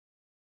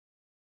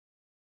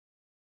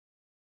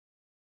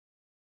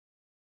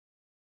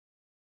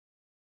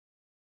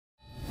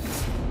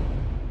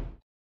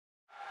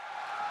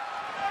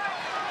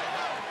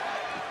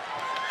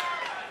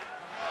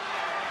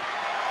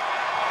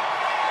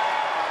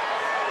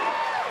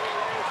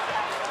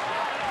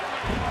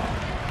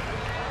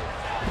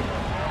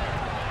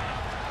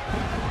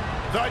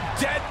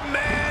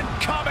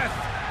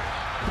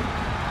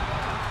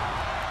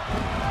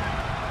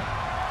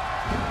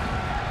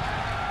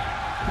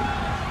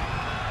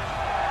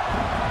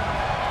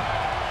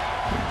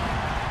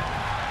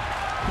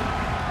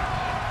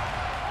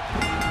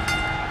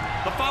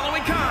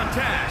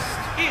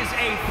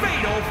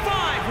fatal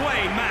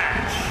five-way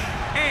match.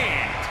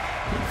 And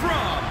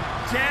from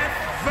Death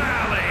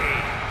Valley,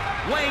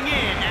 weighing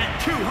in at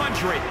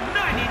 299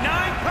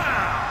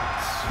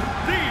 pounds,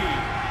 the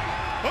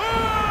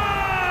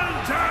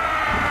Undertaker!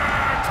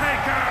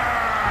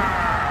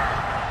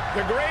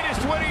 The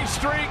greatest winning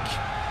streak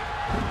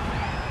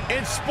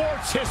in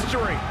sports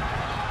history.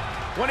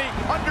 When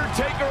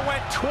Undertaker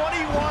went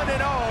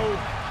 21-0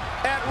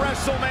 at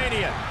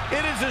WrestleMania.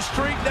 It is a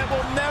streak that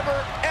will never,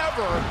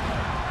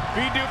 ever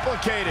be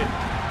duplicated.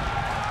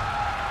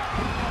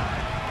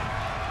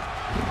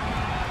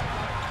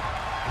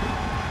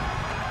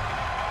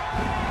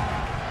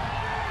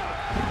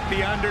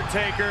 The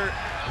Undertaker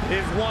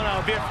is one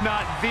of, if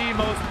not the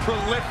most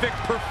prolific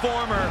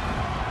performer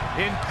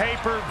in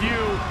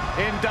pay-per-view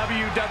in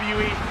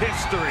WWE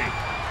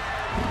history.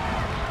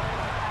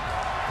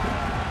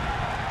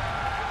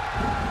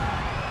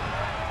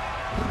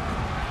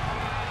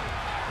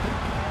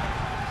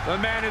 The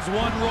man has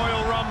won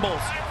Royal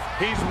Rumbles.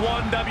 He's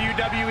won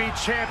WWE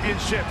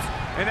Championships.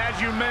 And as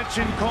you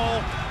mentioned,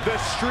 Cole, the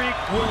streak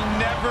will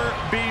never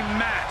be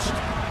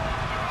matched.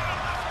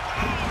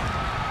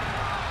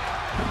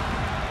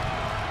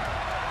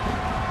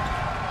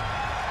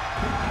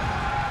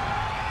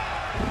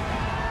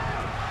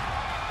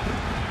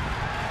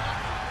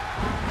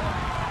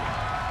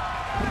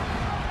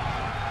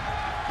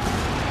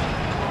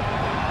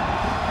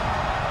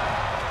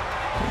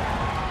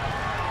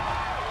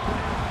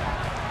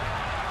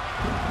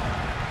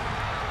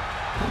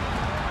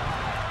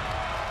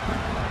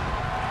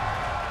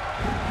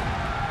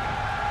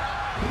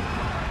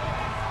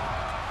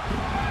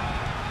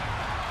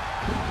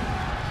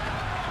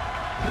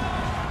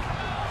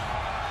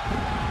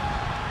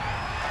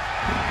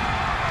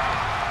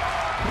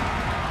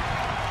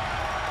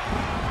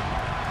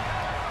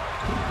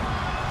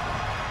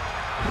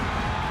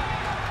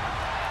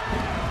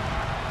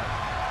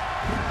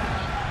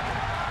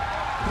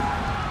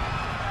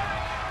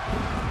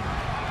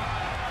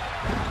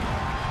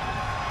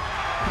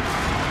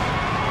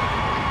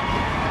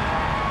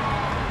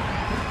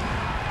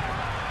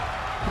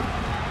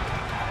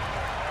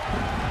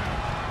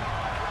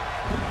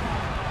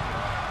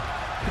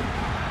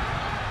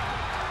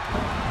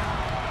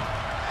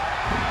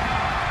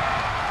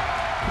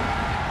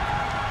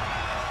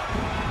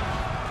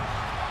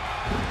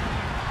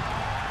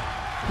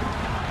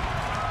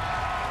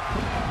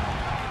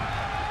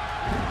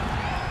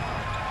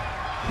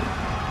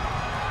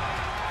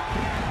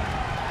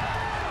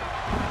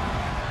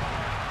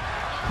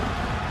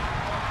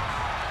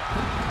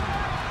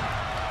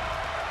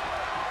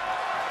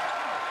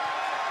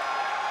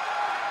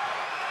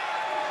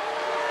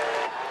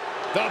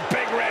 The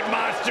Big Red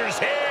Monster's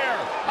here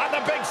on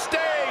the big stage.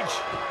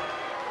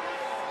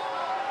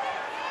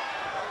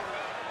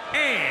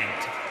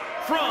 And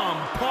from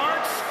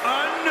parts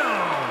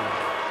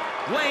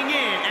unknown, weighing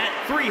in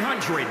at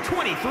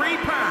 323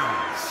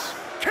 pounds,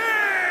 Kane!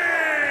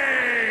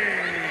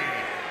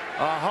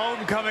 A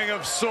homecoming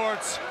of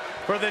sorts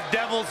for the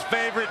Devil's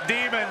favorite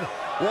demon,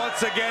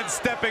 once again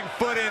stepping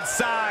foot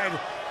inside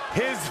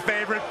his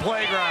favorite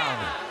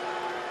playground.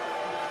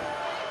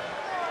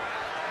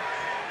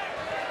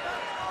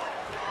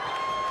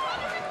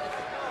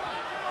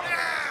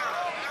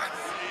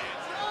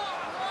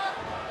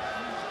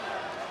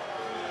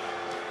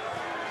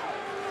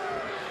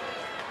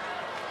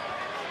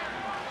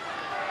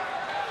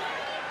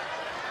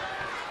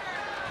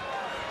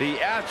 The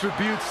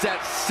attributes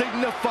that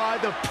signify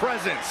the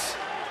presence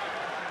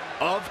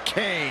of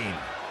Kane.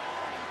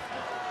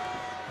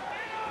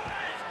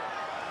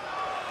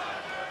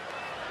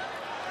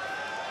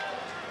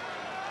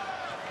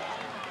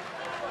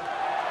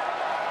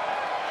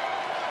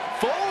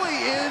 Foley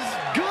is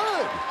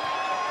good.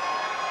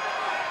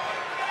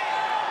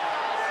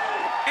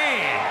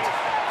 And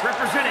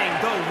representing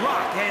the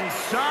Rock and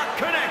Sock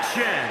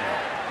Connection,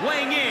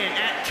 weighing in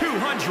at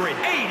 287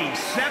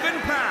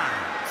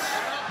 pounds,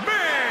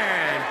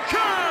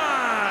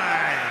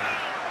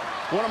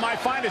 One of my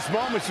finest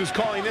moments was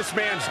calling this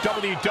man's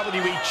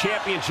WWE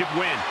Championship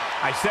win.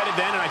 I said it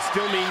then and I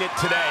still mean it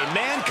today.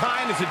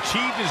 Mankind has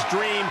achieved his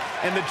dream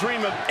and the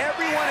dream of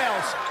everyone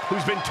else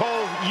who's been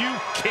told you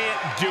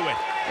can't do it.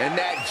 And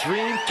that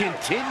dream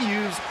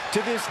continues to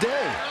this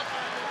day.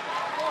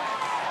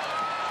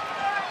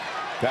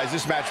 Guys,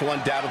 this match will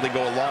undoubtedly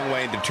go a long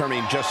way in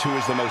determining just who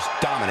is the most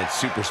dominant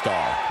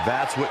superstar.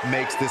 That's what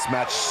makes this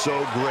match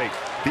so great.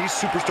 These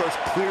superstars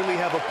clearly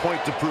have a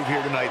point to prove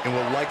here tonight and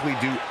will likely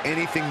do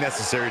anything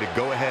necessary to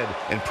go ahead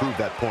and prove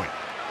that point.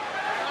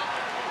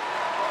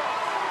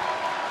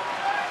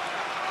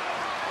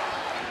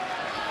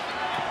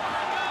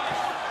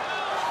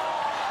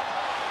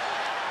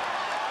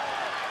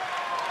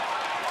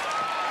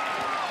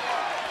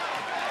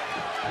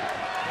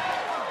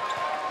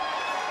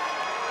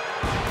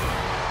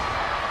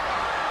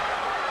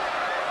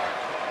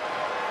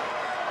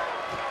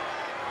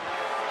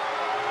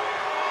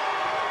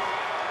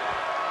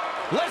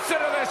 Listen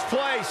to this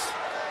place.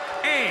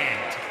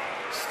 And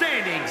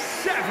standing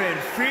 7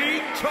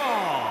 feet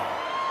tall,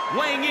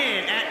 weighing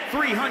in at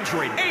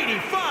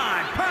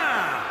 385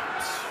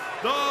 pounds,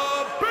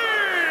 the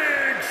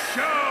Big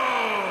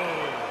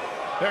Show!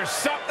 There's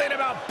something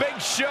about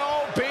Big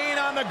Show being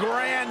on the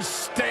grand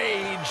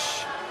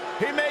stage.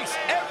 He makes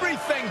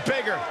everything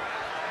bigger.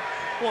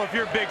 Well, if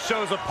you're Big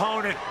Show's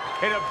opponent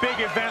in a big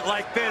event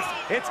like this,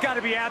 it's got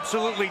to be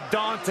absolutely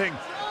daunting.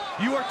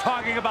 You are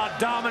talking about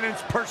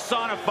dominance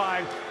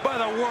personified by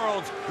the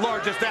world's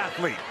largest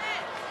athlete.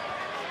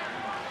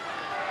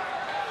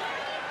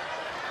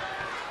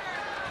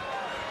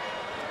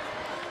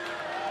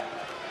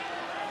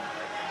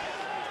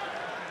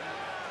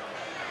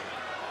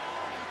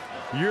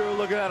 You're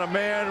looking at a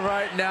man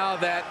right now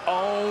that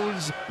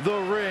owns the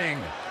ring.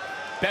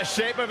 Best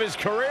shape of his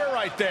career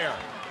right there.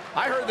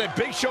 I heard that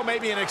Big Show may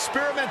be an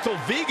experimental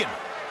vegan.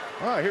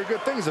 Oh, I hear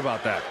good things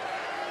about that.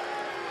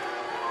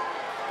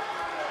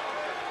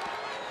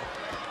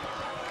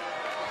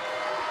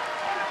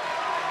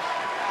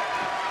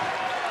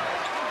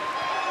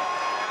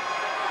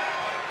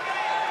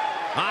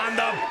 On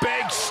the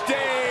big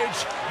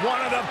stage, one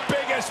of the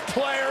biggest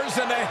players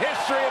in the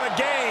history of the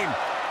game.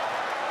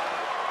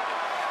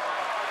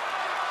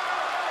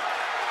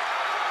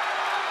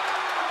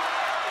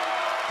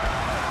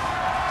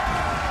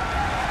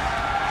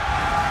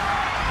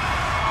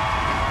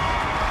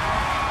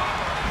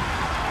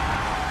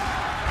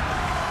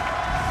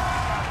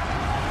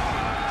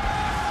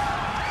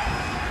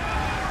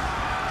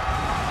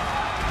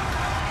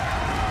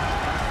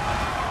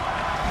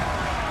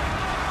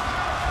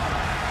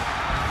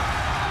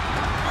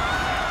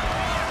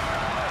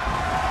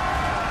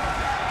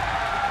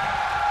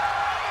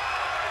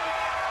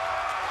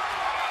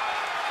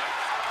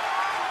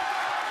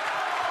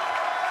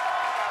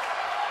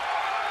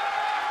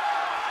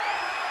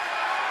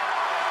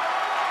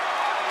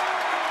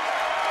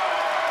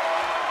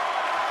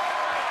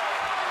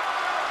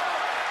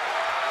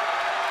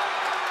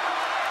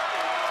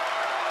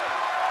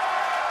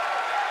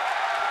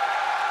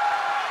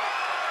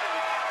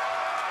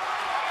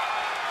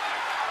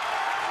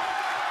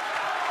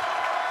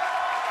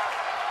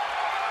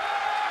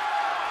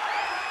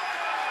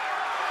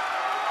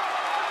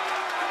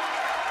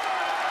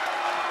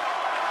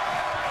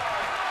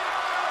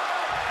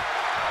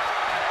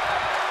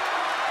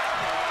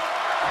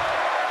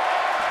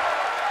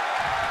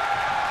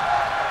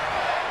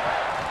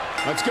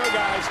 Let's go,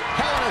 guys.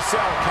 Hell in a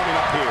Cell coming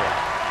up here.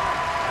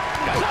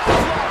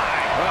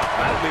 Well,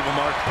 that'll leave a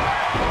mark.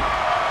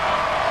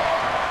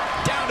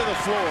 Down to the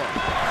floor.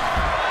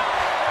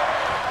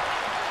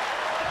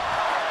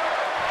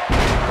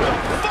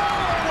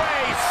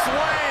 Fall-away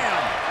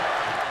slam.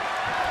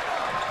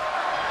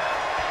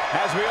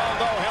 As we all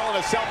know, Hell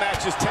in a Cell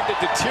matches tend to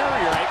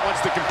deteriorate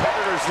once the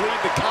competitors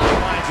leave the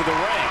confines of the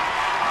ring.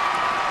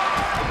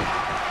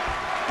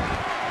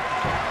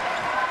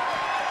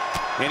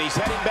 And he's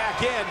heading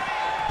back in.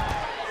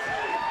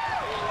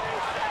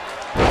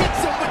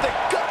 Hits him with a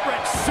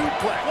gut-wrench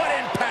suplex. What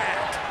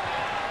impact!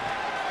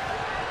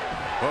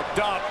 Hooked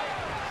up.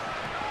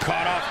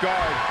 Caught off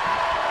guard.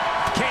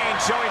 Kane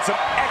showing some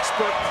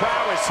expert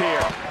prowess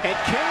here. And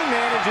Kane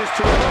manages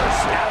to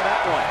reverse out of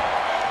that one.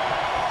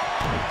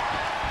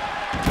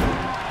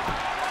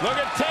 Look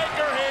at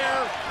Taker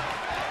here.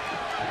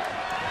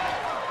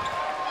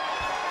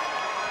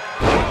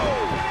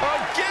 Oh,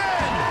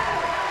 again!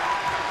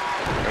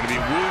 Going to be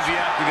woozy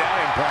after that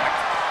impact.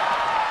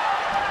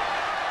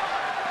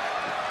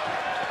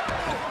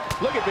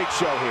 Look at Big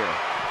Show here.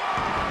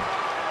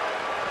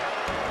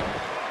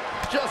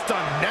 Just a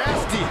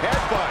nasty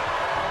headbutt.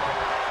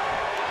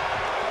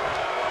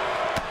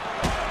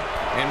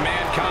 And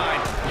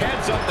Mankind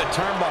heads up the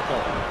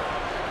turnbuckle.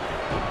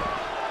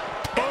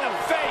 In the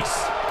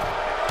face.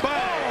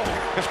 Boom.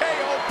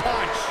 KO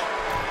punch.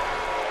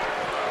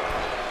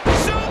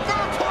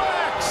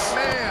 Superplex.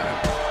 Man.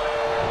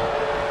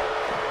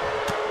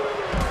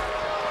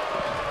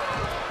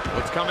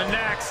 What's coming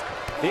next?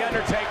 The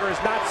Undertaker is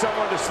not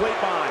someone to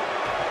sleep on.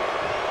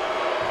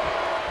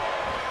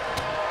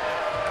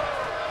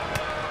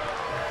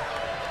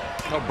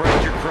 I'll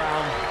break your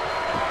crown.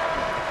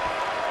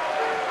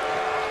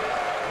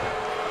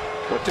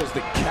 What does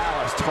the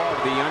calloused heart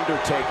of the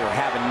Undertaker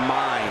have in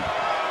mind?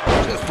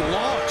 Just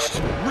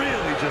launched.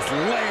 Really just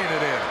laying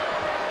it in.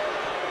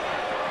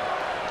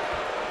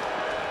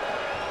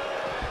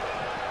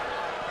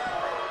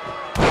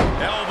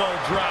 Elbow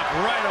drop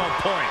right on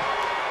point.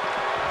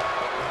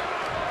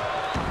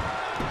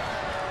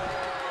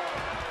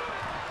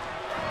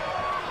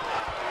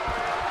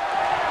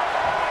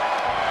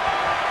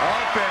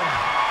 Open.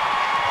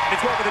 It's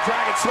working the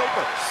Dragon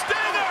Sleeper.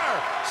 Stinger!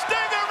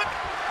 Stinger!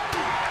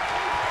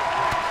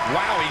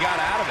 Wow, he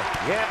got out of it.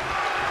 Yeah.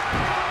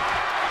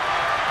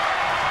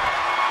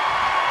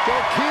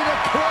 Coquina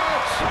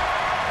clutch.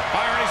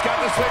 Byron's got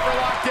the sleeper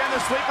locked in.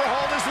 The sleeper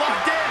hold is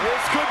locked in.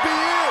 This could be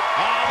it.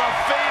 Oh, the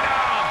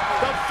Phenom!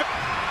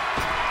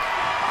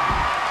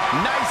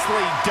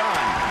 Nicely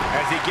done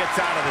as he gets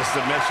out of the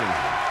submission.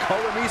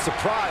 Color me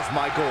surprised,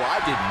 Michael.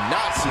 I did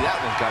not see that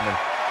one coming.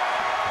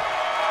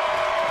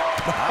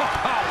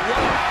 What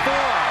a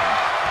form.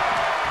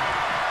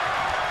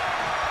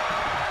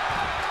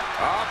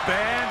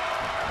 headband.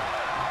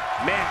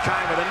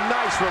 Mankind with a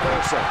nice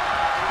reversal.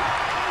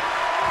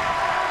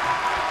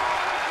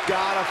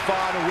 Gotta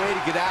find a way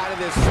to get out of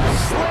this.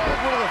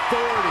 Slammed with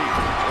authority.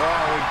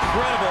 Oh,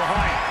 incredible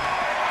height.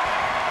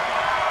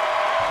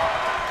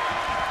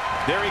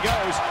 There he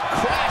goes,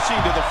 crashing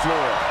to the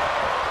floor.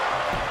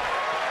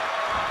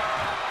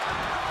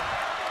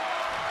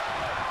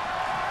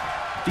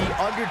 The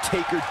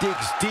Undertaker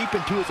digs deep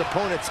into his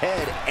opponent's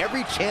head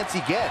every chance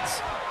he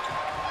gets.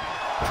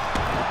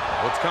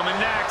 What's coming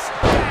next?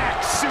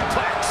 Back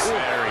suplex.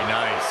 Very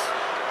nice.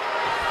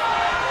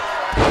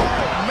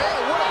 Oh,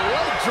 man, what a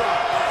leg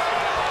drop.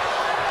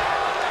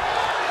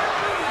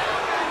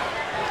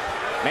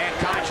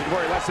 Mankind should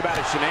worry less about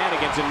his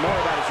shenanigans and more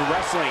about his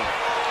wrestling.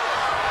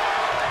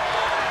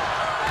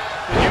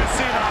 You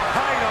see the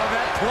height on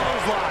that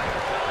clothesline.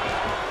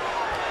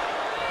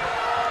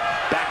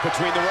 Back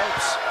between the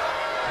ropes.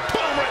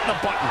 Boom, right in the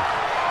button.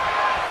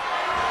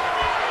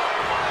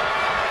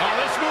 Oh,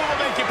 this move will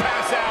make you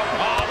pass out.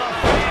 Oh, the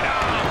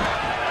phenom.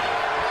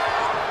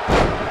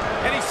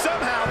 And he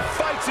somehow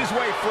fights his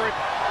way for it.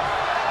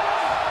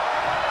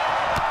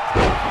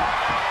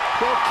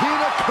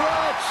 Coquina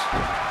clutch.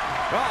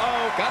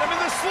 Uh-oh, got him in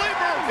the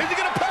sleeper. Is he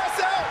gonna pass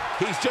out?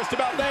 He's just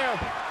about there.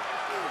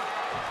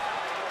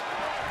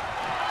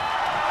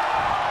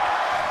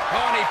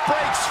 Oh, and he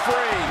breaks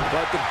free.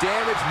 But the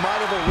damage might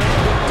have already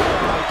been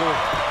done, Michael.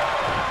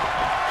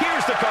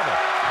 Here's the cover.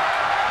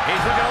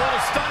 He's looking a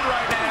little stunned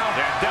right now.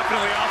 Yeah,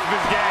 definitely off of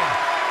his game.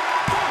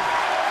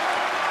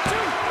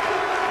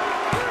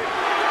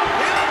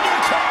 The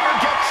Undertaker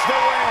gets the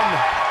win.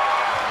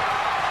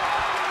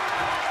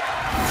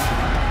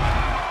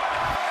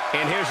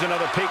 And here's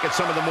another peek at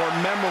some of the more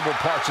memorable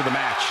parts of the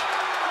match.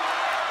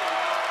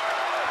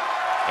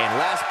 And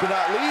last but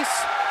not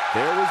least,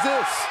 there was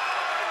this.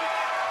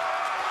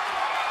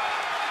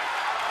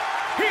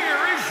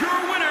 Here is your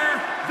winner,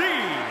 the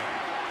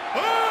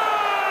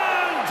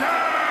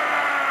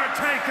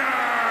Undertaker!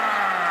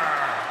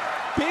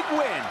 Big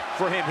win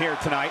for him here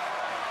tonight.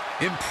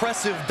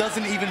 Impressive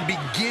doesn't even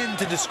begin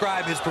to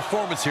describe his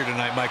performance here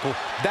tonight, Michael.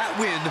 That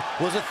win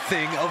was a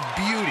thing of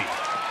beauty.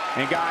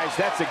 And guys,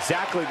 that's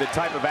exactly the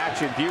type of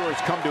action viewers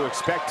come to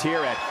expect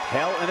here at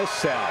Hell in a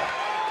Cell.